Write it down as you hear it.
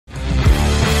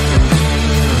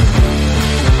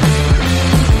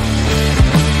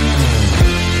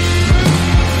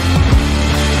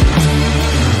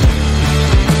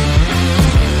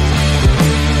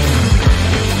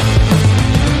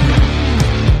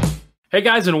Hey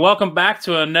guys, and welcome back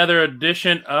to another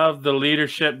edition of the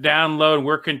Leadership Download.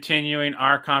 We're continuing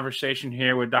our conversation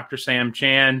here with Dr. Sam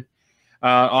Chan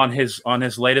on his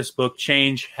latest book,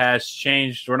 Change Has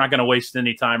Changed. We're not going to waste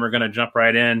any time. We're going to jump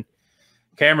right in.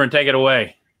 Cameron, take it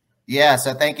away. Yeah,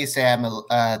 so thank you, Sam.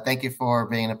 Thank you for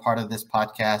being a part of this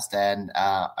podcast, and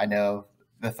I know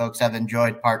the folks have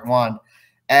enjoyed part one.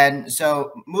 And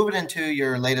so, moving into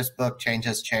your latest book, Change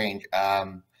Has Changed.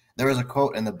 There was a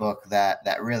quote in the book that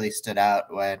really stood out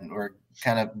when we're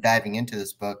kind of diving into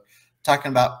this book,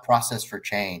 talking about process for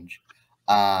change.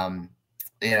 Someone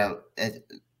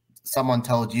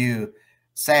told you,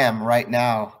 Sam, right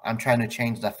now I'm trying to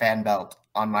change the fan belt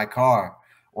on my car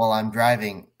while I'm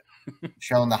driving,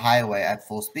 showing the highway at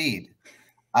full speed.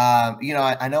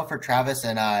 I know for Travis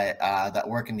and I that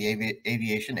work in the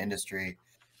aviation industry,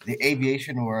 the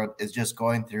aviation world is just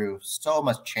going through so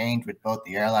much change with both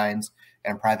the airlines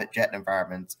and private jet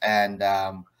environments. And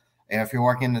if you're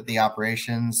working at the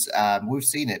operations, we've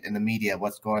seen it in the media,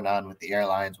 what's going on with the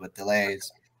airlines with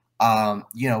delays.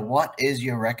 What is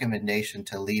your recommendation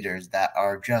to leaders that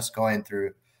are just going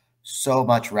through so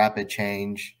much rapid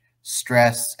change,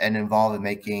 stress, and involved in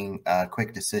making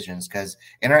quick decisions? Because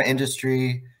in our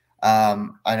industry,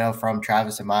 I know from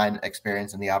Travis and my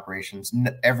experience in the operations,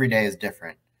 every day is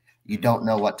different. You don't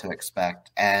know what to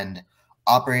expect. And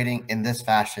operating in this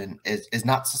fashion is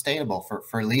not sustainable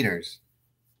for leaders.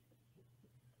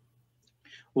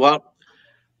 Well,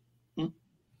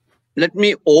 let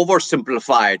me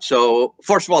oversimplify it. So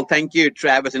first of all, thank you,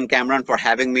 Travis and Cameron, for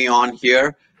having me on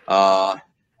here.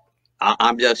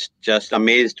 I'm just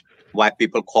amazed why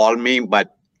people call me,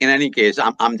 but in any case,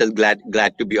 I'm just glad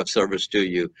to be of service to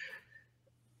you.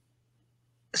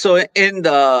 So in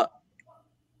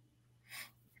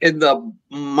the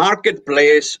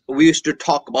marketplace, we used to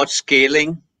talk about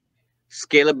scalability.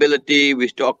 We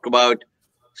used to talk about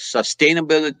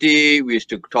sustainability. We used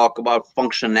to talk about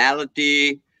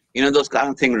functionality, those kind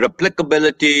of things,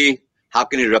 replicability. How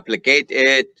can you replicate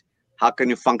it? How can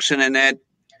you function in it?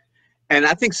 And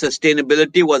I think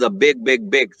sustainability was a big, big,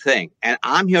 big thing. And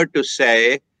I'm here to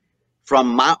say,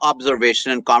 from my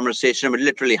observation and conversation with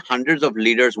literally hundreds of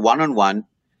leaders one-on-one,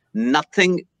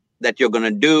 nothing that you're going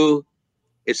to do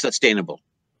is sustainable.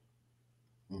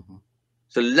 Mm-hmm.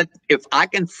 So if I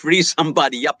can free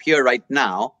somebody up here right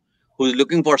now who's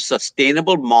looking for a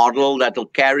sustainable model that will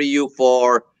carry you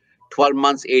for 12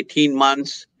 months, 18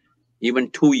 months, even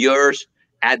 2 years,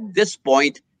 at this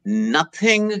point,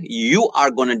 nothing you are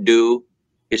going to do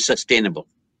is sustainable.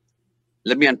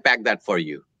 Let me unpack that for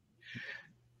you.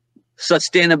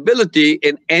 Sustainability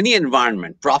in any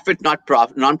environment, profit, not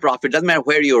profit, non-profit, doesn't matter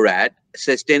where you're at,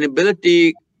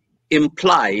 sustainability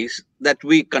implies that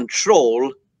we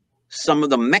control some of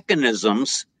the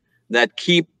mechanisms that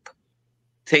keep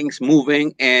things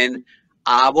moving in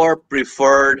our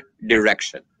preferred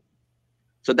direction.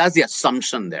 So that's the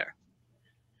assumption there.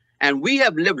 And we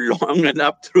have lived long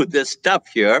enough through this stuff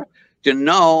here to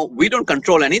know we don't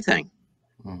control anything.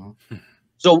 Mm-hmm.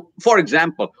 So, for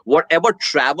example, whatever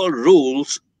travel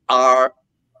rules are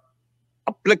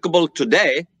applicable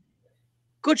today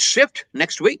could shift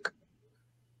next week.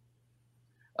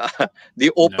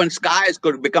 The open skies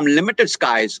could become limited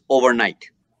skies overnight.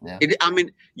 Yeah.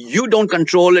 You don't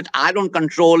control it. I don't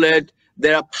control it.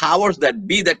 There are powers that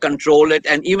be that control it.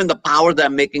 And even the powers that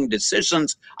are making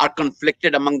decisions are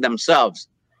conflicted among themselves.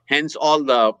 Hence all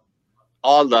the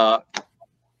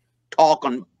talk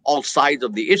on all sides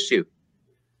of the issue.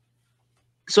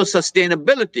 So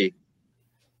sustainability,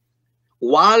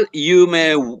 while you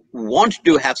may want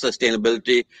to have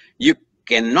sustainability, you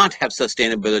cannot have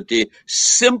sustainability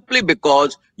simply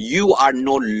because you are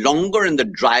no longer in the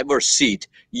driver's seat.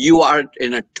 You are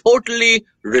in a totally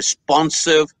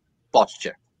responsive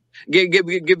posture. Give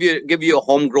you a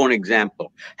homegrown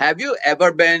example. Have you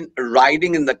ever been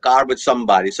riding in the car with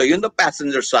somebody? So you're in the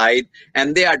passenger side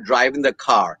and they are driving the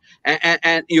car,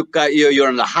 and you're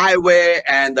on the highway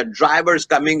and the driver's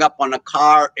coming up on a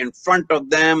car in front of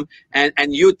them, and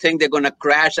you think they're going to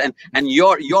crash, and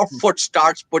your foot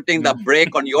starts putting the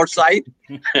brake on your side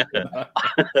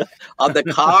of the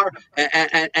car,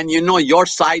 and your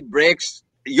side brakes.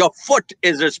 Your foot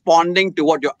is responding to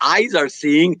what your eyes are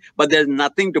seeing, but there's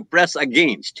nothing to press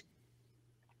against.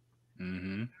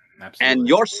 Mm-hmm. And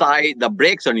your side, the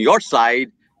brakes on your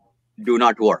side do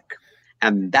not work.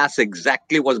 And that's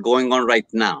exactly what's going on right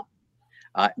now.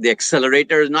 The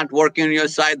accelerator is not working on your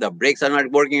side. The brakes are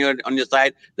not working on your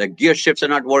side. The gear shifts are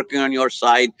not working on your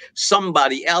side.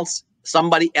 Somebody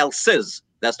else's,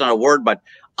 that's not a word, but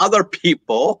other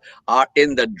people are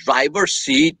in the driver's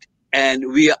seat,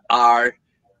 and we are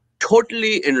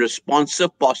totally in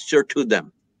responsive posture to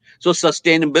them. So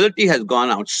sustainability has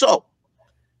gone out. So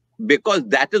because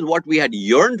that is what we had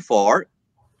yearned for,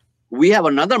 we have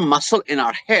another muscle in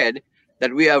our head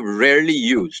that we have rarely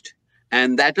used.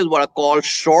 And that is what I call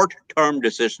short-term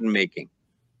decision making.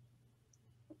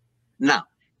 Now,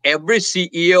 every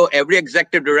CEO, every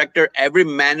executive director, every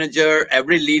manager,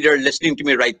 every leader listening to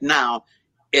me right now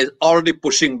is already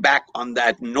pushing back on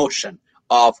that notion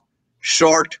of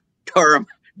short-term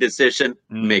decision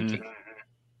making.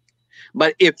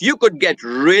 But if you could get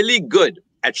really good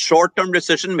at short-term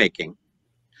decision making,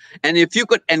 and if you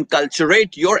could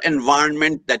enculturate your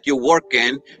environment that you work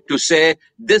in to say,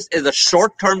 this is a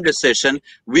short-term decision,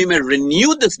 we may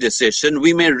renew this decision,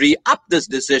 we may re-up this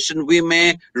decision, we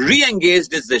may re-engage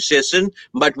this decision,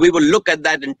 but we will look at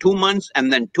that in 2 months,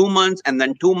 and then 2 months, and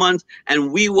then 2 months,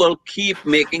 and we will keep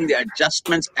making the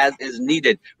adjustments as is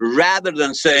needed, rather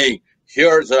than saying,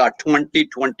 here's our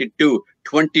 2022,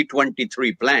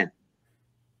 2023 plan.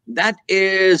 That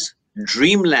is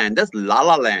dreamland. That's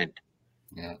la-la land.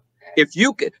 Yeah. If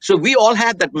you can, so we all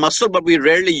have that muscle, but we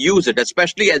rarely use it,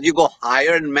 especially as you go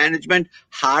higher in management,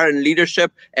 higher in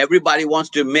leadership. Everybody wants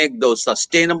to make those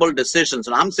sustainable decisions.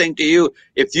 And I'm saying to you,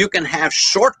 if you can have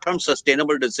short-term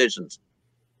sustainable decisions,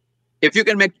 if you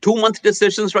can make 2-month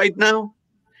decisions right now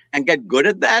and get good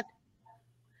at that.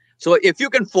 So if you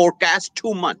can forecast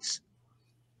 2 months,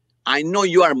 I know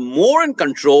you are more in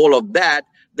control of that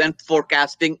than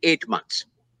forecasting 8 months,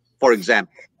 for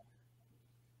example.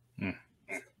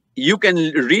 You can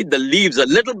read the leaves a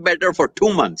little better for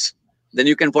 2 months than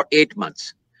you can for 8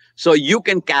 months. So you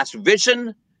can cast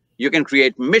vision, you can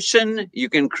create mission, you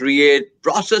can create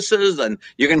processes, and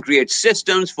you can create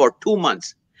systems for 2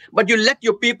 months. But you let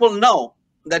your people know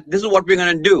that this is what we're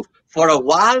going to do. For a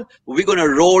while, we're going to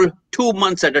roll 2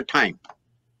 months at a time.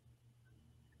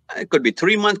 It could be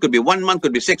 3 months, could be 1 month,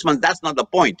 could be 6 months. That's not the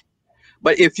point.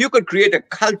 But if you could create a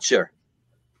culture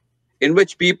in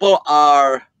which people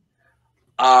are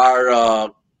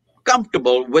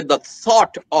comfortable with the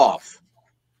thought of,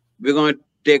 we're going to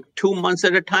take 2 months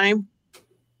at a time,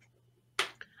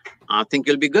 I think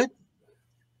you'll be good.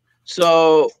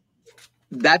 So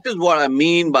that is what I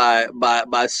mean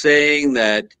by saying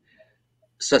that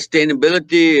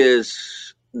sustainability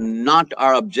is not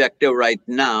our objective right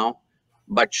now,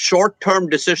 but short-term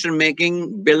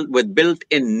decision-making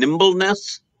built-in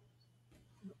nimbleness.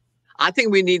 I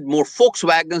think we need more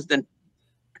Volkswagens than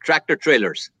tractor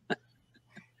trailers.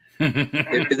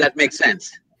 If that makes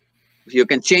sense. You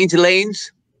can change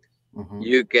lanes,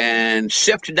 you can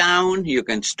shift down, you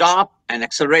can stop and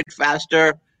accelerate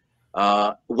faster.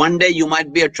 One day you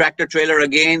might be a tractor trailer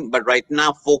again, but right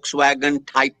now Volkswagen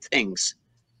type things.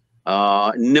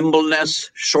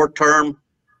 Nimbleness, short-term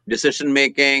decision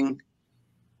making,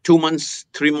 2 months,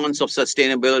 3 months of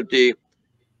sustainability.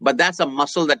 But that's a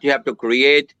muscle that you have to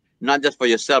create, not just for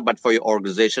yourself, but for your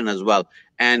organization as well.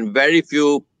 And very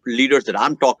few leaders that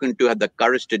I'm talking to have the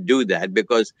courage to do that,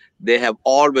 because they have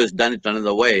always done it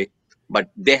another way,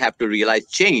 but they have to realize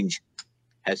change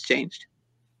has changed.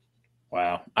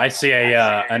 Wow. I see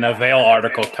an Avail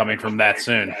article coming from that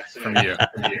soon from you.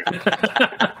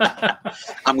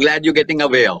 I'm glad you're getting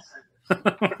Avail.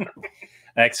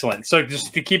 Excellent. So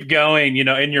just to keep going,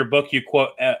 in your book, you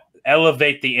quote,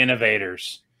 elevate the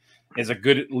innovators is a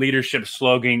good leadership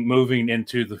slogan moving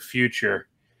into the future.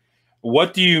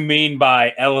 What do you mean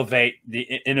by elevate the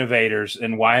innovators,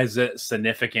 and why is it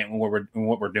significant in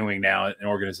what we're doing now in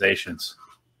organizations?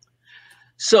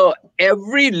 So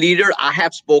every leader I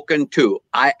have spoken to,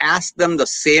 I ask them the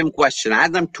same question. I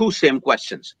ask them 2 same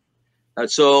questions.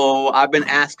 So I've been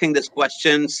asking this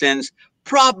question since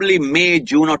probably May,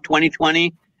 June of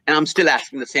 2020, and I'm still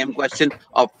asking the same question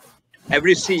of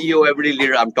every CEO, every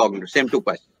leader I'm talking to, same 2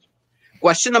 questions.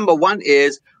 Question number 1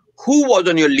 is, who was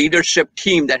on your leadership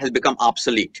team that has become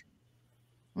obsolete?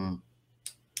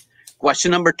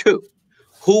 Question number 2,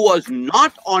 who was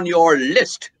not on your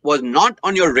list, was not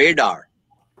on your radar,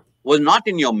 was not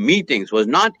in your meetings, was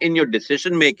not in your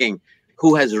decision making,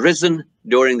 who has risen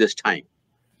during this time?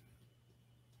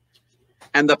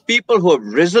 And the people who have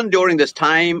risen during this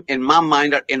time, in my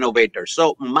mind, are innovators.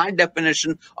 So my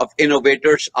definition of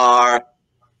innovators are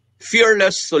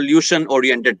fearless,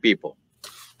 solution-oriented people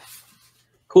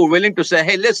who are willing to say,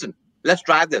 hey, listen, let's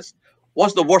try this.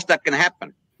 What's the worst that can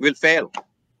happen? We'll fail.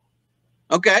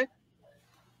 Okay,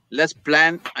 let's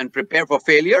plan and prepare for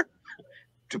failure,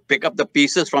 to pick up the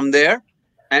pieces from there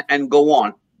and go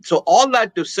on. So all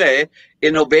that to say,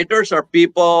 innovators are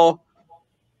people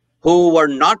who were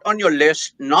not on your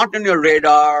list, not on your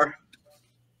radar.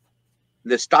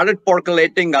 They started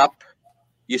percolating up.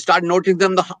 You start noticing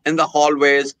them in the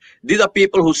hallways. These are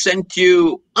people who sent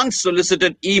you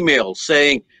unsolicited emails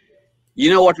saying, You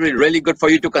know what would be really good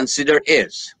for you to consider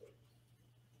is,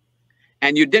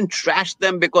 and you didn't trash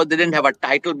them because they didn't have a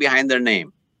title behind their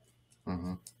name.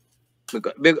 Mm-hmm.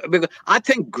 Because I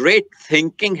think great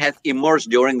thinking has emerged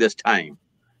during this time.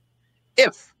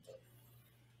 If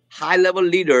high-level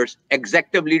leaders,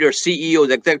 executive leaders, CEOs,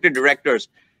 executive directors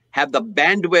have the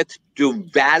bandwidth to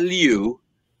value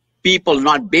people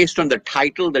not based on their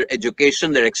title, their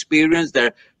education, their experience,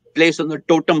 their place on the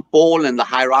totem pole and the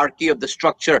hierarchy of the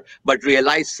structure, but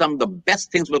realize some of the best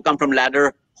things will come from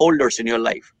ladder holders in your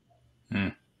life.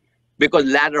 Because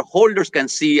ladder holders can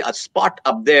see a spot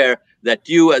up there that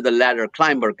you as a ladder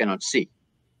climber cannot see.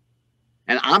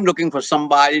 And I'm looking for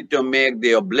somebody to make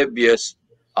the oblivious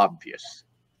obvious.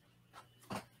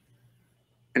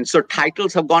 And so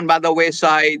titles have gone by the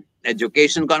wayside,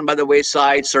 education gone by the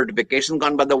wayside, certification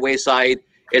gone by the wayside.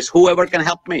 It's whoever can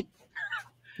help me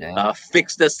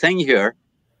fix this thing here.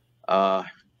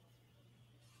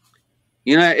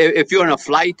 If you're on a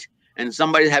flight and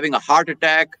somebody's having a heart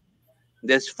attack,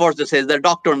 there's first to say, is there a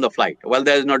doctor on the flight? Well,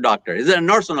 there's no doctor. Is there a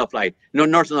nurse on the flight? No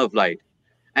nurse on the flight.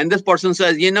 And this person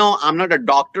says, I'm not a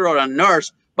doctor or a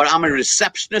nurse, but I'm a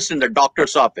receptionist in the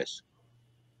doctor's office.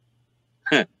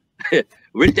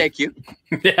 We'll take you.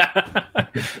 Yeah.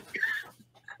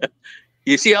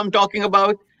 You see what I'm talking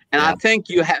about? And I think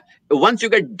once you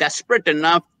get desperate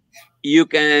enough, you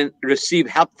can receive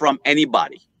help from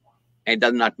anybody. It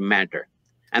does not matter.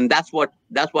 And that's what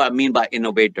I mean by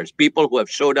innovators. People who have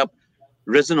showed up,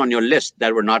 risen on your list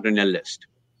that were not on your list,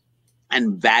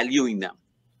 and valuing them.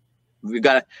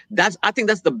 I think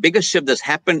that's the biggest shift that's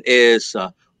happened is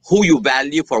who you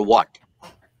value for what.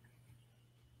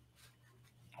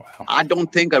 Wow. I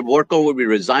don't think a worker would be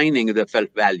resigning if they felt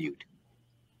valued.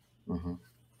 Mm-hmm.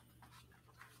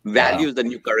 Value is the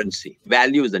new currency.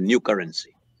 Value is the new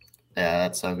currency. Yeah,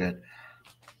 that's so good.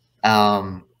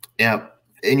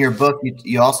 In your book,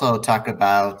 you also talk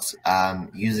about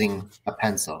using a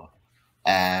pencil.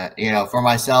 For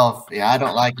myself, I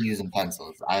don't like using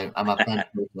pencils. I'm a pen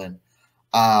person.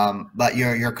 But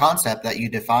your concept that you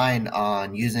define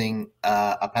on using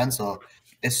a pencil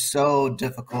is so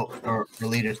difficult for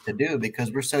leaders to do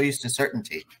because we're so used to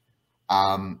certainty.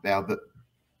 But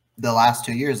the last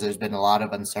 2 years, there's been a lot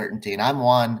of uncertainty, and I'm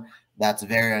one that's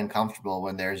very uncomfortable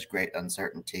when there's great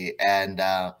uncertainty. And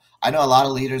I know a lot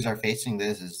of leaders are facing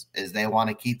this is they want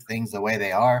to keep things the way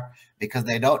they are because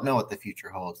they don't know what the future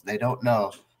holds. They don't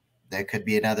know there could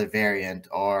be another variant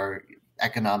or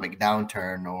economic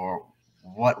downturn or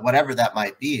whatever that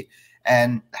might be.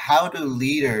 And how do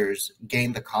leaders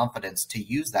gain the confidence to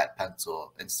use that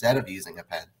pencil instead of using a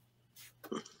pen?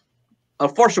 Well,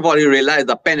 first of all, you realize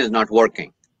the pen is not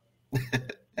working.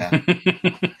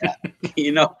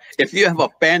 If you have a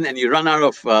pen and you run out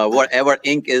of whatever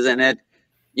ink is in it,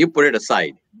 you put it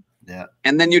aside. Yeah.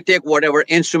 And then you take whatever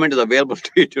instrument is available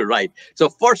to you to write. So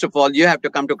first of all, you have to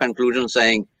come to a conclusion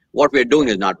saying what we're doing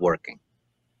is not working.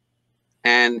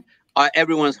 And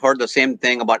everyone's heard the same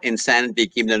thing about insanity,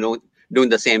 keep doing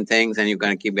the same things, and you're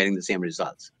going to keep getting the same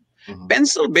results. Mm-hmm.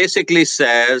 Pencil basically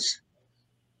says,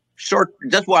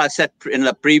 just what I said in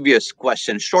the previous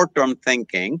question, short-term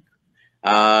thinking,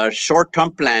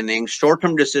 short-term planning,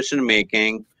 short-term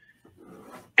decision-making.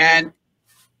 And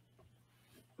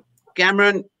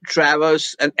Cameron,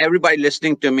 Travis, and everybody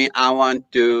listening to me, I want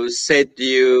to say to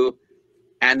you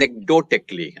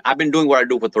anecdotically, I've been doing what I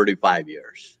do for 35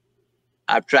 years.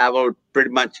 I've traveled pretty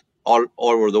much all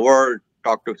over the world,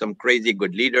 talked to some crazy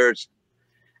good leaders,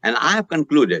 and I have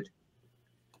concluded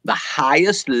the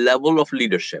highest level of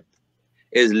leadership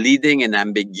is leading in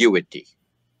ambiguity.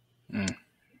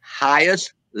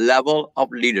 Highest level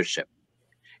of leadership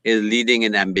is leading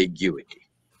in ambiguity.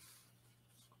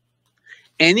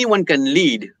 Anyone can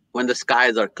lead when the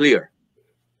skies are clear.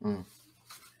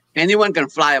 Anyone can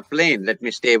fly a plane. Let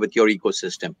me stay with your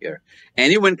ecosystem here.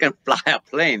 Anyone can fly a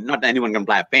plane. Not anyone can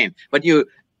fly a plane, but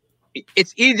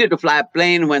it's easier to fly a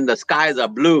plane when the skies are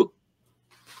blue.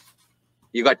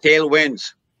 You got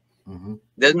tailwinds. Mm-hmm.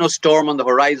 There's no storm on the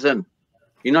horizon.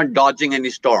 You're not dodging any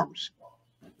storms.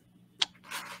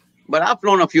 But I've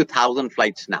flown a few thousand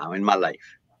flights now in my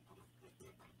life.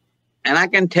 And I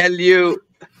can tell you,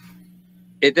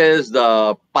 it is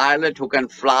the pilot who can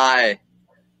fly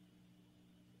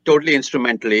totally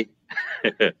instrumentally,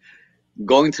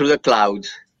 going through the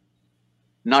clouds,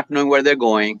 not knowing where they're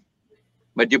going,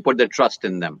 but you put the trust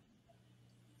in them.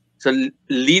 So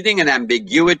leading in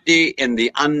ambiguity, in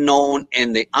the unknown,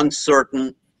 in the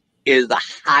uncertain, is the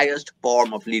highest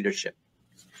form of leadership.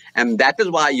 And that is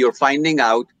why you're finding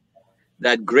out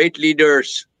that great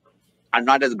leaders are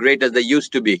not as great as they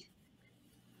used to be.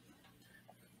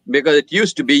 Because it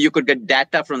used to be you could get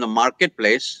data from the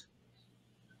marketplace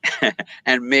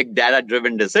and make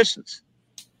data-driven decisions.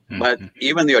 But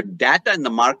even your data in the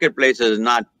marketplace is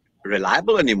not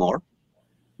reliable anymore,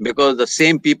 because the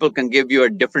same people can give you a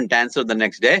different answer the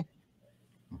next day.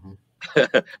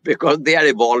 Because they are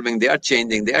evolving, they are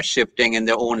changing, they are shifting in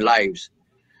their own lives.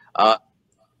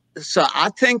 So I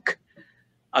think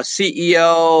a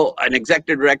CEO, an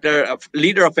executive director, a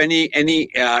leader of any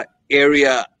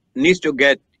area needs to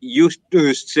get used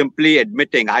to simply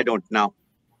admitting, I don't know.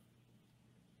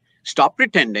 Stop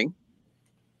pretending,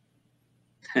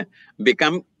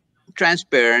 become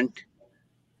transparent,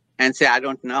 and say, I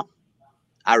don't know.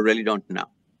 I really don't know.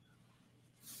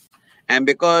 And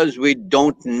because we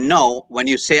don't know, when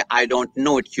you say, I don't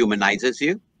know, it humanizes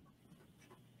you.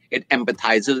 It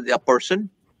empathizes with the person.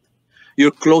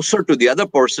 You're closer to the other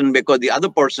person because the other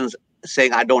person's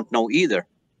saying, I don't know either.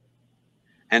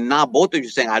 And now both of you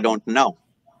saying, I don't know.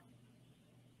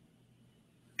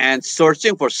 And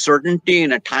searching for certainty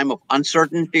in a time of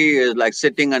uncertainty is like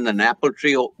sitting on an apple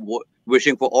tree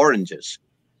wishing for oranges.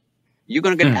 You're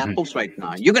going to get apples right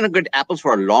now. You're going to get apples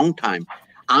for a long time.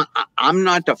 I'm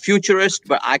not a futurist,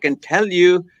 but I can tell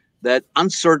you that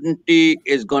uncertainty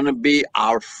is going to be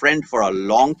our friend for a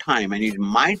long time. And you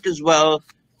might as well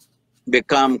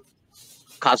become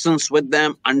cousins with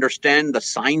them, understand the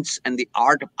science and the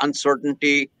art of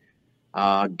uncertainty,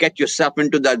 get yourself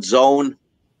into that zone,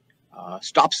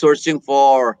 stop searching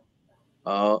for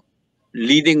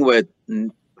leading with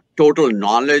total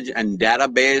knowledge and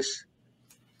database.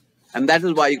 And that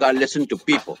is why you got to listen to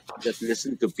people. Just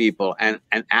listen to people and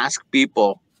ask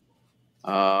people,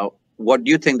 what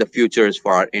do you think the future is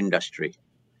for our industry?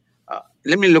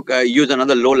 Let me use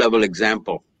another low-level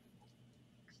example.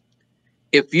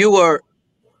 If you were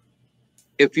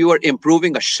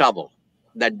improving a shovel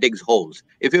that digs holes,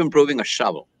 if you're improving a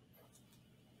shovel,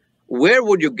 where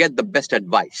would you get the best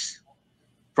advice?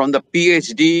 From the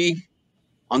PhD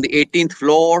on the 18th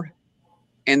floor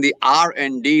in the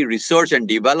R&D, research and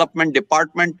development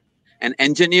department, an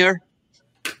engineer?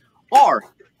 Or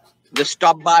just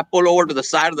stop by, pull over to the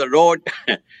side of the road,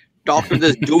 talk to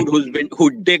this dude who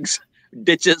digs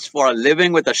ditches for a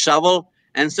living with a shovel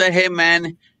and say, hey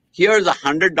man, here's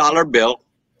 $100 bill.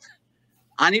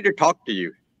 I need to talk to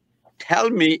you. Tell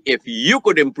me, if you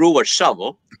could improve a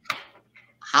shovel,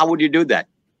 how would you do that?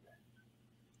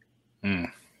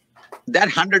 That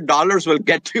 $100 will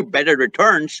get you better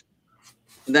returns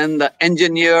than the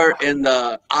engineer in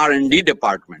the R&D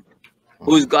department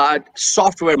who's got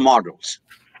software models.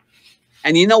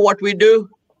 And you know what we do?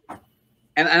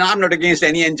 And I'm not against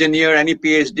any engineer, any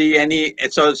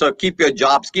PhD, so keep your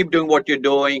jobs, keep doing what you're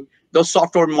doing. Those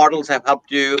software models have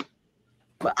helped you.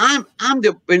 But I'm the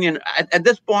opinion, at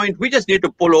this point, we just need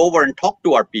to pull over and talk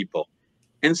to our people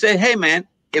and say, hey man,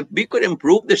 if we could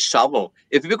improve the shovel,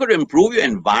 if we could improve your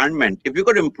environment, if we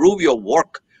could improve your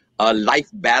work life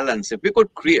balance, if we could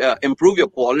improve your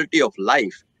quality of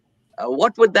life,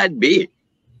 what would that be?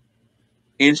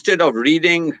 Instead of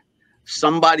reading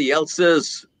somebody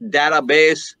else's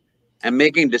database and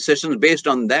making decisions based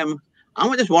on them,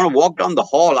 I just want to walk down the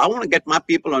hall. I want to get my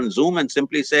people on Zoom and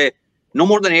simply say, no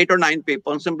more than 8 or 9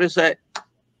 people, and simply say,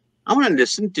 I want to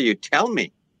listen to you. Tell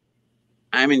me.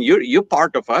 I mean, you're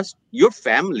part of us. Your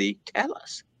family. Tell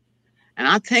us. And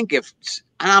I think and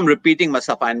I'm repeating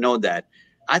myself, I know that.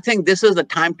 I think this is the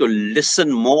time to listen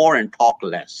more and talk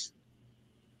less.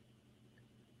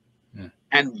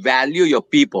 And value your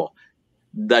people.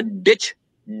 The ditch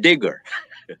digger,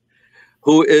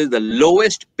 who is the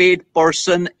lowest paid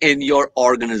person in your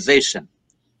organization,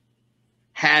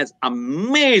 has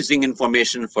amazing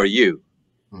information for you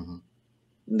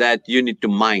that you need to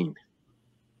mine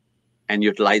and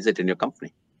utilize it in your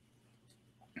company.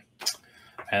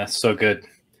 That's so good.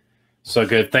 So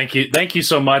good. Thank you. Thank you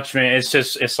so much, man.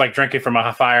 It's like drinking from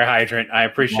a fire hydrant. I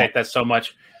appreciate that so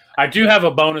much. I do have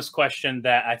a bonus question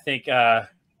that I think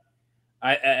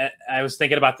I was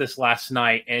thinking about this last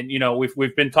night, and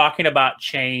we've been talking about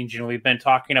change, and we've been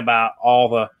talking about all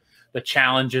the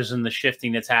challenges and the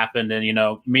shifting that's happened. And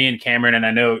me and Cameron, and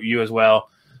I know you as well,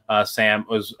 Sam,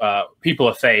 was people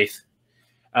of faith,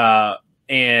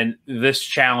 and this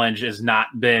challenge has not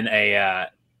been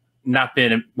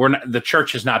the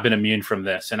church has not been immune from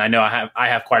this. And I know I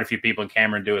have quite a few people, and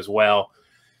Cameron do as well,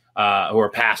 who are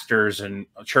pastors and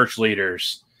church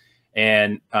leaders,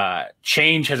 and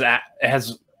change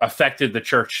has affected the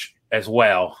church as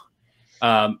well,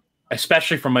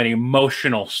 especially from an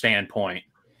emotional standpoint.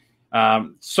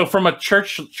 So from a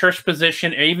church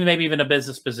position, or maybe even a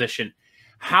business position,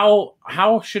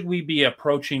 how should we be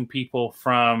approaching people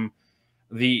from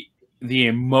the the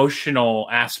emotional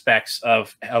aspects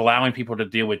of allowing people to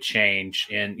deal with change,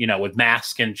 and with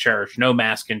mask in church, no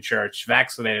mask in church,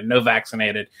 vaccinated, no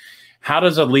vaccinated. How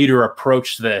does a leader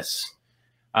approach this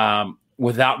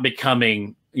without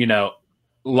becoming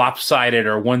lopsided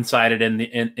or one-sided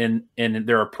in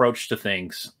their approach to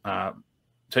things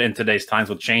in today's times,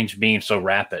 with change being so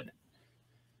rapid?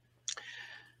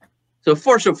 So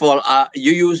first of all,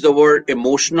 you use the word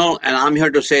emotional, and I'm here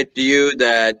to say to you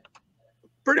that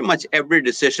pretty much every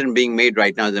decision being made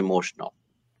right now is emotional.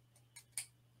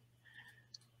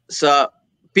 So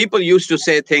people used to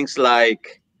say things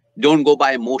like, don't go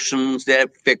by emotions, they're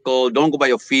fickle, don't go by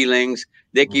your feelings,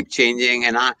 they keep changing.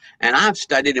 And I've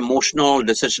studied emotional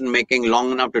decision making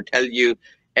long enough to tell you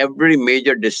every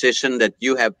major decision that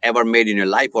you have ever made in your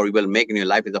life or you will make in your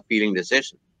life is a feeling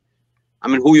decision. I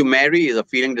mean, who you marry is a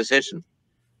feeling decision.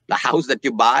 The house that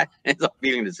you buy is a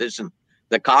feeling decision.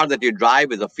 The car that you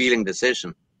drive is a feeling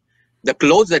decision. The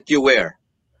clothes that you wear,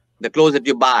 the clothes that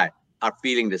you buy are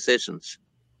feeling decisions.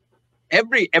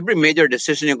 Every major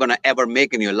decision you're going to ever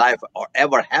make in your life or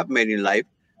ever have made in your life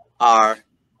are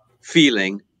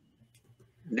feeling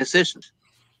decisions.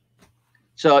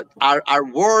 So our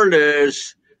world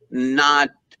is not,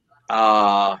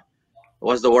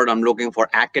 what's the word I'm looking for,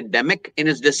 academic in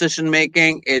its decision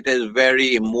making. It is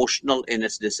very emotional in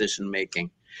its decision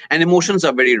making. And emotions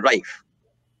are very rife.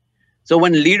 So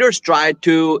when leaders try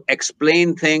to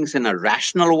explain things in a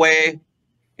rational way,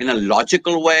 in a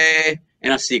logical way,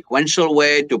 in a sequential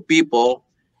way to people,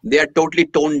 they are totally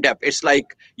tone deaf. It's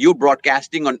like you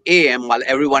broadcasting on AM while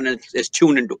everyone is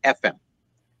tuned into FM.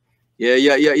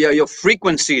 Your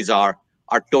frequencies are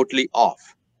totally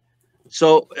off.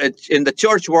 So in the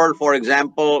church world, for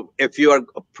example, if you are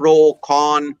pro,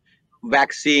 con,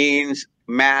 vaccines,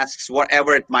 masks,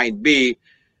 whatever it might be,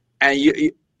 and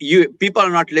you people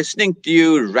are not listening to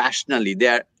you rationally. They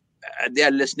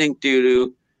are listening to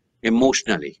you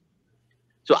emotionally.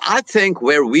 So I think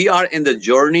where we are in the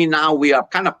journey now, we are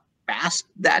kind of past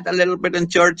that a little bit in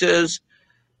churches.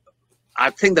 I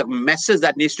think the message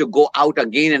that needs to go out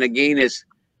again and again is,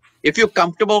 if you're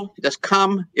comfortable, just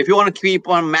come. If you want to keep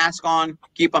a mask on,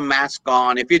 keep a mask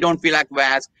on. If you don't feel like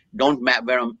mask, don't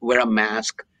wear a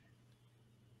mask.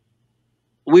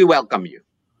 We welcome you.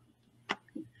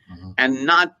 And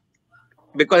not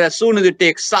because as soon as you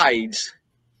take sides,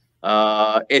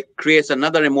 it creates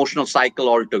another emotional cycle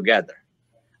altogether.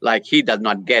 Like he does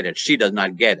not get it, she does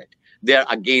not get it. They're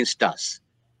against us.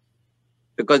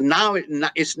 Because now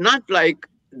it's not like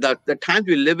the times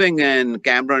we're living in,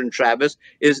 Cameron and Travis,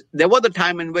 is there was a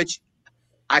time in which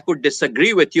I could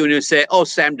disagree with you and you say, oh,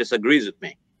 Sam disagrees with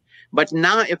me. But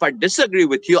now if I disagree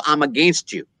with you, I'm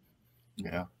against you.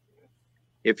 Yeah.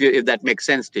 If that makes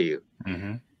sense to you.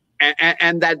 Mm-hmm.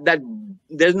 And that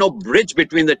there's no bridge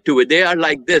between the two. They are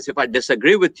like this. If I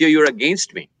disagree with you, you're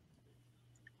against me.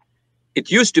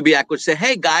 It used to be I could say,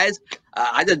 hey, guys,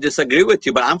 I just disagree with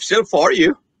you, but I'm still for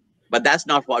you. But that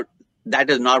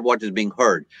is not what is being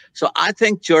heard. So I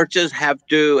think churches have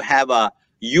to have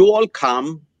you all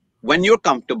come when you're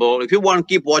comfortable. If you want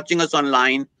to keep watching us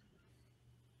online,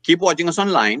 keep watching us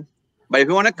online. But if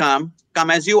you want to come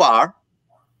as you are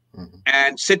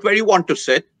and sit where you want to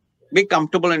sit. Be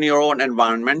comfortable in your own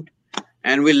environment.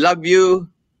 And we love you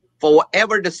for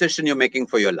whatever decision you're making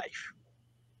for your life.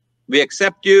 We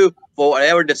accept you for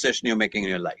whatever decision you're making in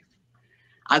your life.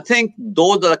 I think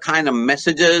those are the kind of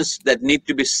messages that need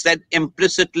to be said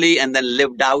implicitly and then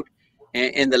lived out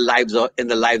in the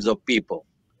lives of people.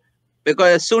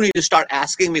 Because as soon as you start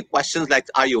asking me questions like,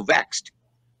 are you vexed?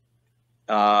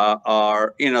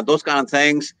 Or, those kind of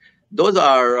things, those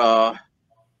are,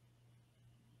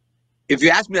 if you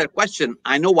ask me that question,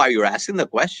 I know why you're asking the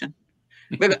question.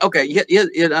 Okay, here's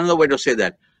another way to say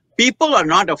that. People are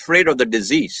not afraid of the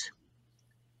disease.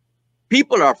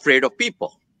 People are afraid of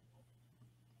people.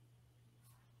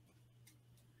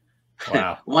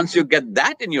 Wow. Once you get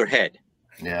that in your head.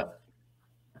 Yeah.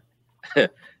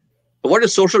 What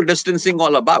is social distancing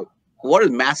all about? What is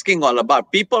masking all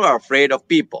about? People are afraid of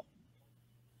people.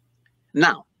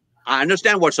 Now, I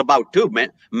understand what's about too,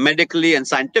 medically and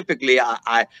scientifically.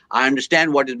 I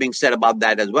understand what is being said about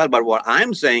that as well. But what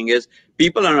I'm saying is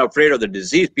people are not afraid of the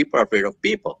disease. People are afraid of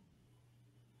people.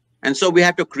 And so we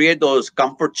have to create those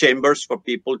comfort chambers for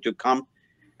people to come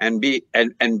and be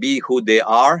who they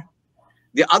are.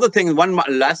 The other thing, one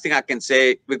last thing I can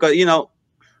say, because,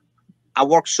 I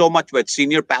work so much with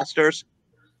senior pastors.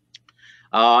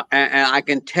 And I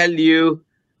can tell you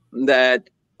that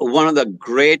one of the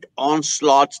great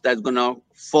onslaughts that's going to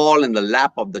fall in the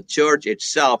lap of the church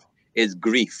itself is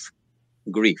grief.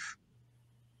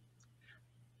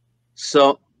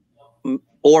 So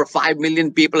Over 5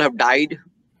 million people have died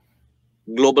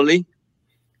globally.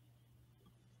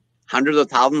 Hundreds of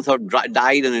thousands have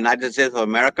died in the United States of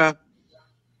America.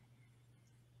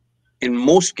 In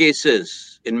most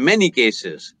cases, in many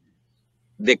cases,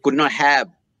 they could not have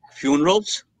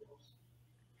funerals,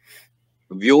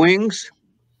 viewings.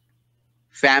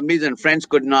 Families and friends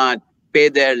could not pay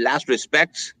their last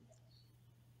respects.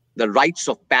 The rites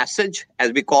of passage,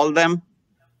 as we call them,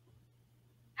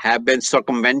 have been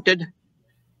circumvented.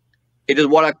 It is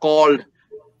what I call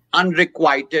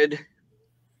unrequited,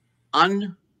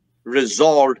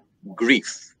 unresolved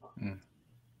grief.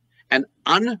 And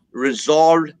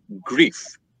unresolved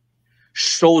grief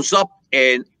shows up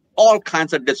in all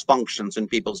kinds of dysfunctions in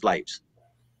people's lives.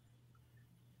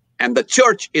 And the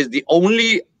church is the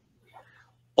only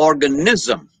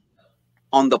organism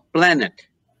on the planet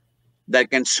that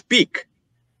can speak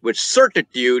with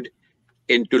certitude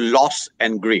into loss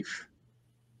and grief.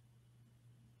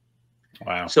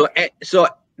 Wow. So this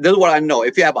is what I know.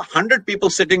 If you have 100 people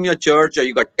sitting in your church, or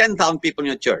you got 10,000 people in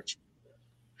your church,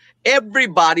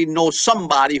 everybody knows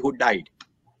somebody who died.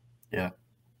 Yeah.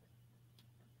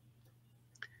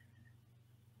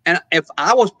 And if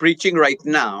I was preaching right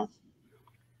now,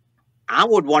 I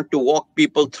would want to walk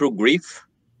people through grief,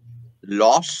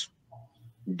 loss,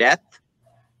 death,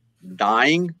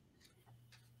 dying.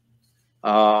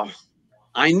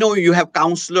 I know you have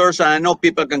counselors, and I know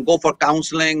people can go for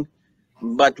counseling,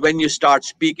 but when you start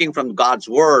speaking from God's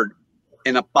word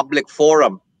in a public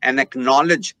forum and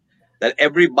acknowledge that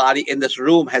everybody in this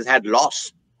room has had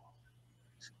loss,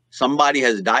 somebody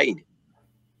has died.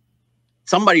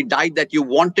 Somebody died that you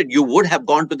wanted, you would have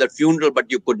gone to their funeral,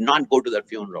 but you could not go to their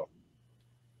funeral.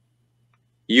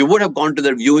 You would have gone to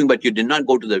their viewing, but you did not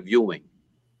go to their viewing.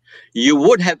 You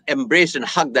would have embraced and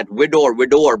hugged that widow or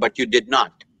widower, but you did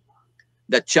not.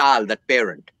 That child, that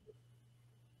parent.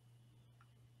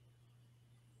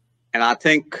 And I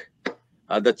think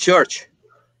the church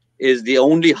is the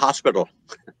only hospital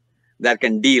that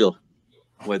can deal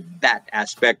with that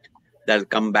aspect that'll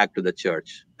come back to the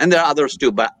church. And there are others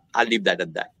too, but I'll leave that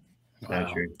at that.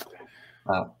 Wow.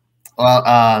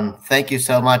 Well, thank you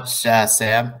so much,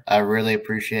 Sam. I really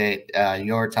appreciate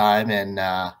your time and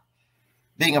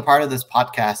being a part of this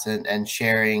podcast and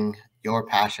sharing your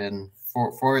passion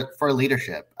for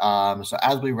leadership. So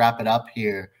as we wrap it up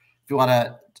here, if you want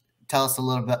to tell us a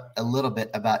little bit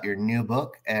about your new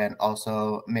book and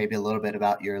also maybe a little bit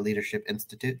about your Leadership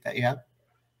Institute that you have.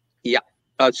 Yeah.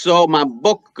 So my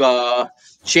book,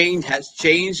 Change Has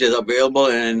Changed, is available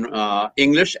in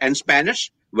English and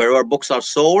Spanish, wherever books are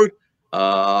sold.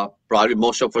 Probably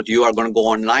most of you are going to go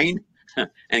online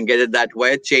and get it that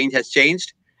way. Change Has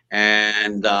Changed,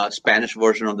 and Spanish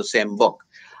version of the same book.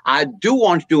 I do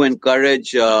want to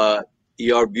encourage your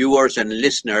viewers and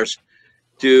listeners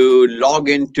to log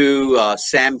into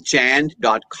samchand.com/COVID,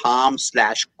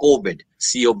 COVID,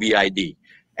 SAMCHAND,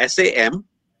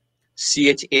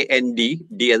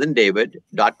 D as in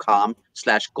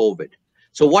David.com/COVID.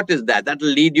 So what is that? That will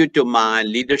lead you to my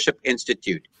Leadership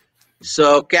Institute.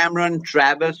 So Cameron,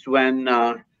 Travis, when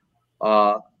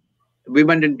we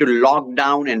went into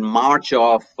lockdown in March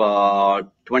of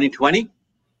 2020,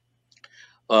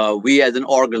 we as an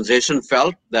organization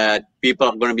felt that people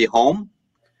are going to be home.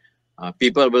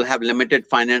 People will have limited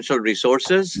financial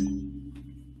resources.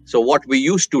 So what we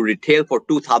used to retail for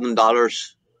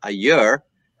 $2,000 a year,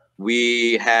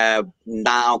 we have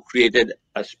now created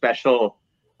a special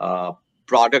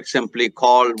product simply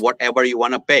called Whatever You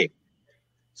Want to Pay.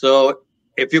 So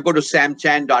if you go to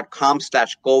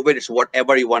samchand.com/COVID, it's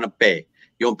whatever you want to pay.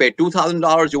 You want to pay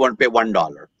 $2,000, you want to pay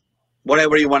 $1.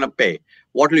 Whatever you want to pay.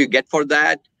 What will you get for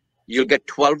that? You'll get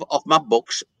 12 of my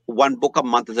books. One book a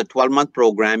month is a 12-month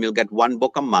program. You'll get one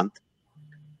book a month.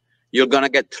 You're going to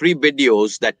get 3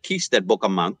 videos that teach that book a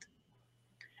month.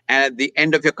 And at the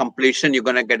end of your completion, you're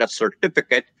going to get a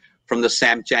certificate from the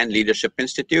Sam Chand Leadership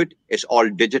Institute. It's all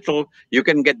digital. You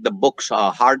can get the books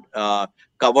hard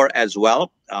cover as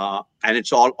well. And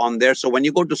it's all on there. So when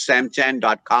you go to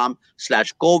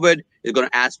samchand.com/COVID, it's going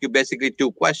to ask you basically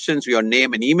 2 questions, your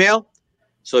name and email.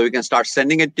 So we can start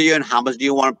sending it to you, and how much do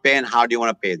you want to pay and how do you want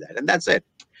to pay that? And that's it.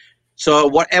 So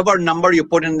whatever number you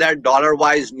put in there,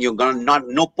 dollar-wise, you're going to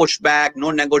no pushback, no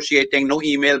negotiating, no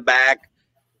email back.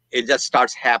 It just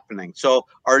starts happening. So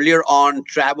earlier on,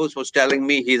 Travis was telling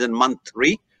me he's in month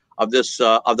 3 of this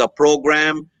of the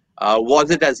program.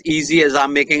 Was it as easy as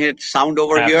I'm making it sound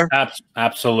over here?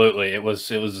 Absolutely. It was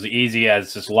as easy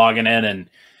as just logging in and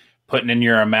putting in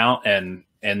your amount, and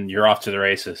you're off to the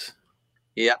races.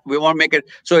 Yeah, we want to make it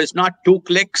so it's not 2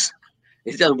 clicks.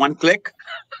 It's just one click.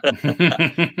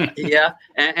 Yeah,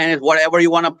 and it's whatever you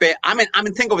want to pay. I mean,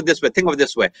 think of it this way. Think of it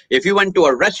this way. If you went to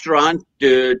a restaurant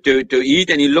to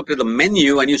eat and you looked at the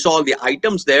menu and you saw all the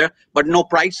items there, but no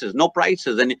prices,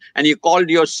 and you called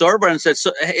your server and said,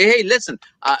 so, hey, listen,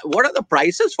 what are the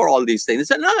prices for all these things? He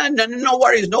said, no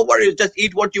worries. Just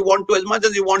eat what you want to, as much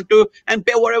as you want to, and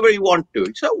pay whatever you want to.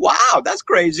 So, wow, that's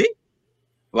crazy.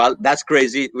 Well, that's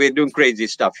crazy. We're doing crazy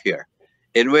stuff here,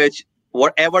 in which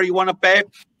whatever you want to pay,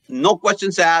 no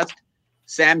questions asked,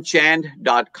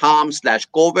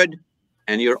 samchand.com/COVID,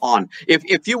 and you're on.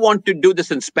 If you want to do this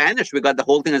in Spanish, we got the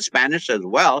whole thing in Spanish as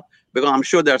well, because I'm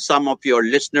sure there are some of your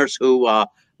listeners who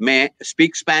may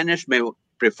speak Spanish, may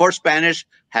prefer Spanish,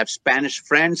 have Spanish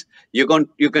friends. You can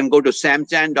go to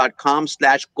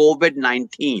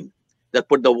samchand.com/COVID-19. That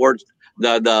put the words,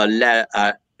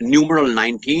 the numeral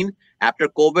 19 after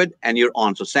COVID, and you're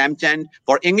on. So Samchand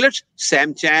for English,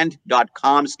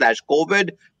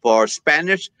 samchand.com/COVID. For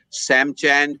Spanish,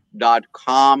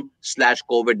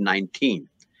 samchand.com/COVID-19.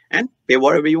 And pay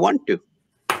whatever you want to.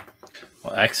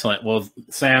 Well, excellent. Well,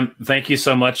 Sam, thank you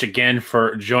so much again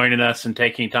for joining us and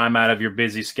taking time out of your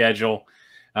busy schedule.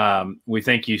 We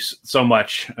thank you so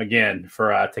much again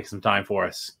for taking some time for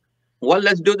us. Well,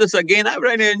 let's do this again. I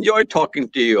really enjoyed talking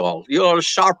to you all. You're all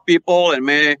sharp people, and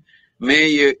may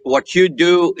what you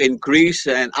do increase.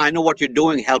 And I know what you're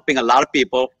doing, helping a lot of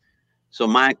people. So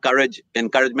my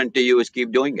encouragement to you is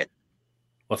keep doing it.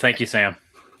 Well, thank you, Sam.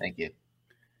 Thank you.